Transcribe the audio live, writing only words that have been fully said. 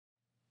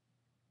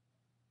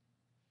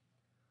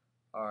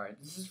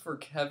Alright, this is for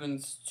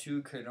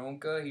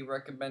Heavens2kadonka. He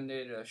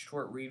recommended a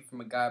short read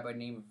from a guy by the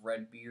name of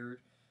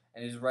Redbeard,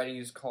 and his writing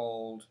is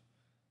called.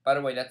 By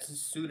the way, that's his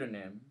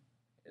pseudonym.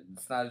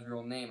 It's not his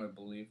real name, I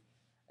believe.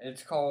 And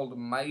it's called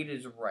Might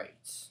is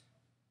Right.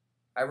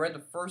 I read the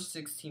first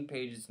 16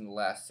 pages and the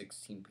last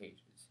 16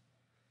 pages.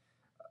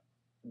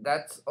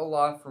 That's a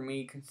lot for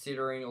me,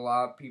 considering a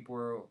lot of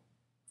people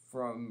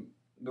from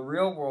the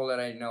real world that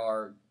I know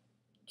are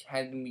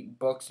handing me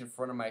books in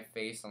front of my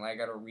face, and I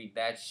gotta read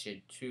that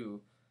shit too.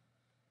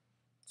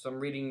 So I'm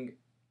reading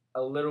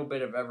a little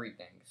bit of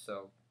everything.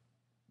 So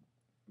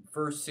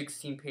first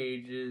 16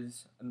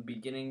 pages in the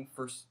beginning,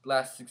 first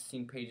last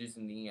 16 pages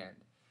in the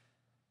end.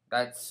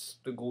 That's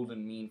the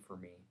golden mean for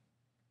me.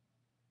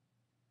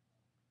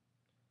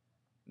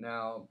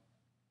 Now,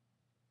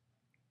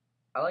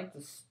 I like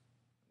this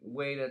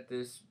way that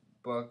this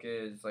book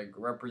is like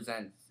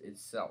represents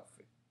itself.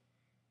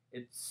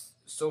 It's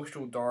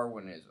social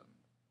Darwinism,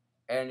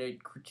 and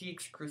it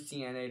critiques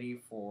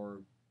Christianity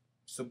for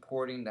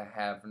supporting the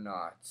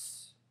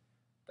have-nots,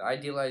 the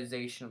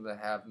idealization of the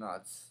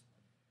have-nots.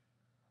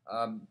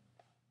 Um,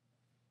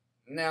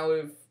 Now,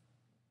 if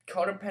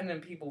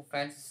codependent people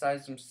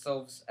fantasize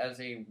themselves as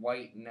a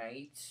white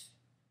knight,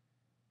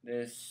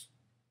 this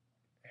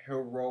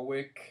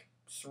heroic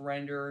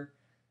surrender,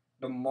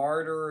 the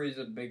martyr is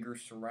a bigger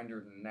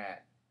surrender than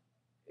that.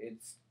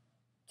 It's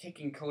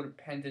taking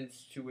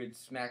codependence to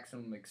its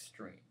maximum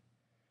extreme.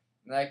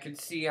 And I could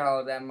see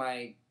how that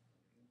might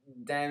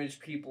damage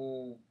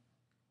people's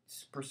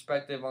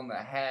perspective on the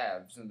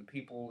haves and the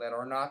people that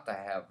are not the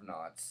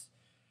have-nots.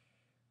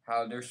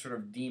 How they're sort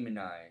of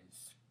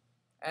demonized.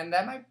 And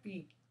that might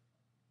be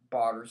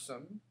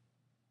bothersome.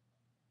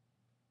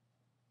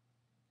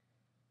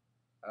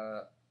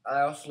 Uh,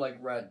 I also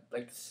read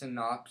like the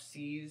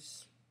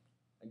synopses,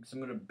 like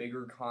some of the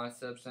bigger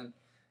concepts, and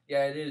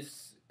yeah, it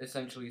is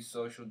essentially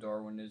social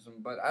Darwinism,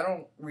 but I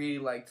don't really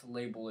like to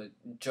label it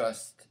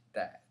just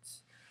that,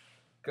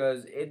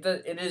 because it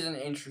is an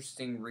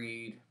interesting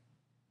read.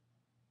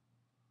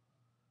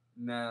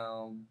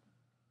 Now,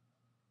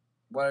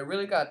 what I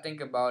really gotta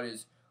think about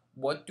is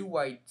what do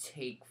I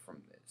take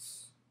from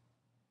this?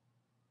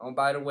 Oh,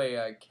 by the way,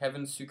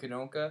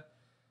 Heavens2kadonka.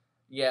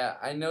 Yeah,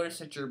 I noticed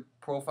that your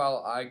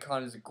profile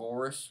icon is a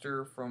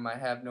Gorister from I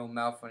Have No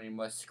Mouth and I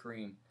Must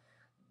Scream.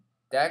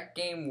 That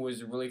game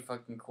was really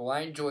fucking cool.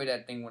 I enjoyed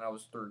that thing when I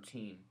was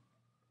 13.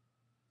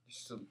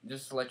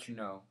 Just to let you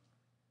know.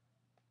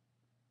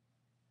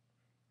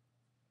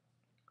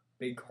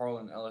 Big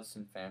Harlan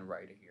Ellison fan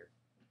right here.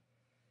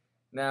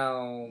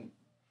 Now,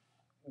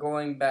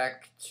 going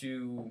back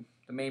to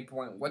the main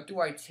point, what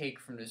do I take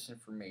from this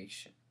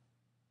information?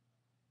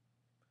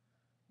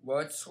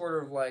 What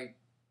sort of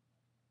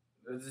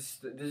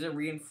does it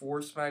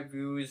reinforce my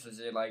views? Does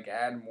it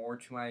add more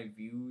to my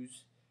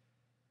views?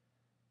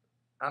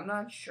 I'm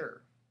not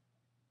sure.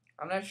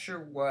 I'm not sure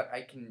what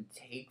I can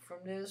take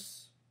from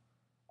this.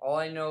 All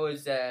I know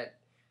is that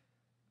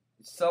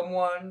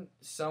someone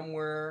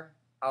somewhere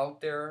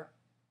out there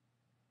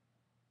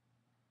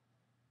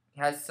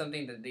has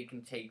something that they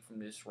can take from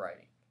this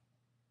writing.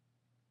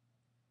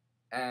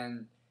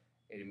 And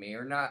it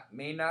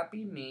may not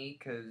be me,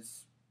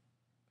 cuz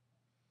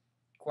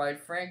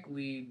quite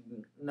frankly,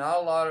 not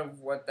a lot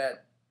of what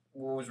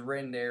was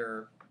written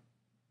there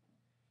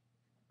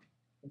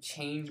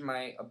changed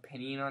my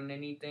opinion on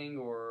anything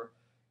or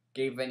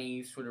gave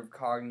any sort of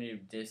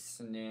cognitive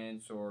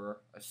dissonance or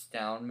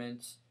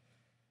astoundment.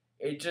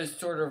 It just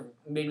sort of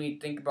made me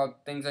think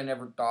about things I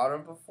never thought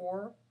of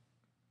before.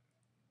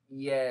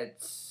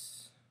 Yet,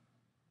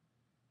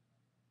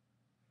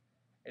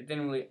 it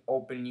didn't really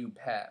open new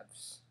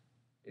paths.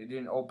 It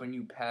didn't open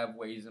new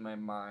pathways in my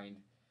mind,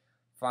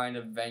 find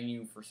a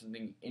venue for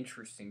something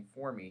interesting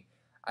for me.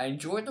 I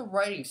enjoyed the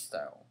writing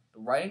style. The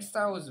writing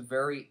style was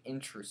very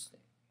interesting.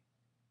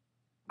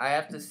 I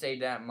have to say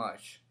that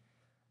much.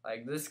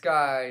 Like, this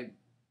guy,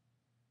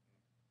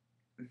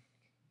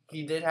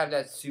 he did have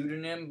that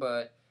pseudonym,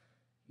 but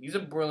he's a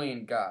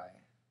brilliant guy.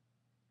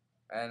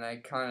 And I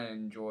kind of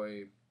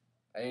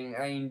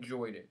I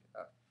enjoyed it.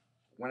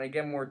 When I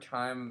get more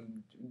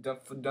time,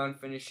 done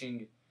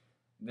finishing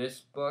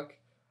this book,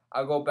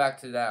 I'll go back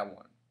to that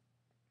one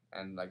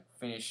and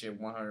finish it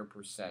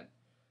 100%.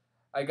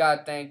 I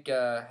gotta thank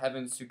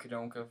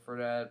Heavens2kadonka for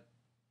that.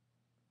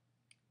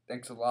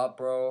 Thanks a lot,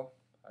 bro.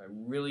 I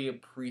really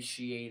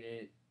appreciate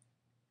it.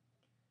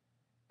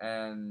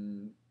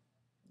 And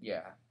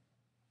yeah.